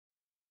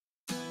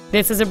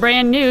This is a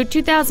brand new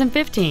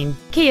 2015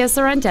 Kia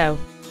Sorento.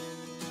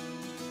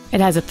 It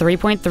has a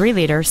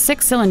 3.3-liter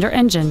six-cylinder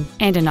engine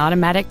and an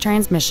automatic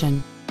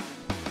transmission.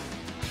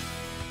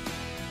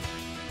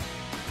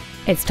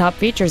 Its top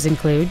features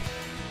include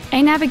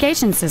a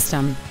navigation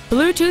system,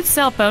 Bluetooth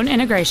cell phone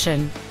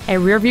integration, a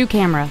rear-view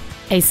camera,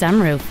 a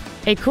sunroof,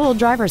 a cooled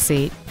driver's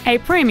seat, a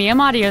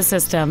premium audio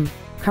system,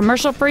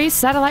 commercial-free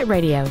satellite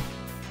radio,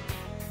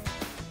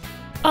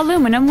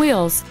 aluminum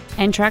wheels,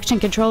 and traction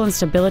control and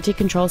stability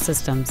control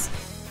systems.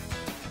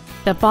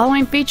 The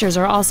following features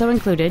are also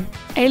included: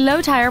 a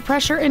low tire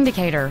pressure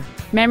indicator,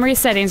 memory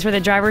settings for the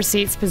driver's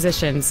seat's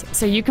positions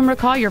so you can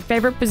recall your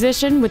favorite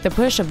position with the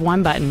push of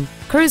one button,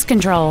 cruise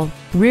control,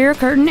 rear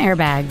curtain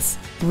airbags,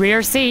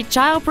 rear seat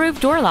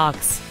child-proof door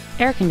locks,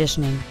 air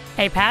conditioning,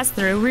 a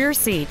pass-through rear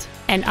seat,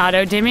 an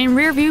auto-dimming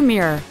rear-view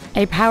mirror,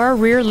 a power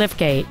rear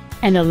liftgate,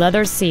 and the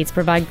leather seats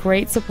provide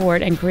great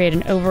support and create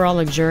an overall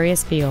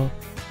luxurious feel.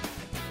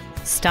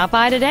 Stop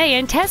by today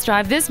and test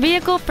drive this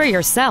vehicle for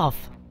yourself.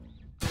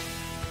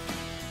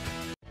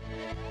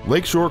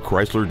 Lakeshore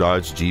Chrysler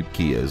Dodge Jeep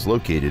Kia is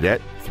located at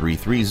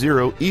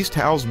 330 East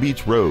Howze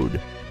Beach Road.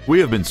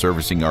 We have been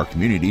servicing our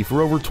community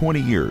for over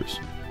 20 years.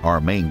 Our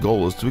main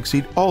goal is to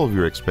exceed all of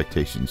your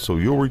expectations so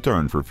you'll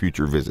return for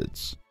future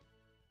visits.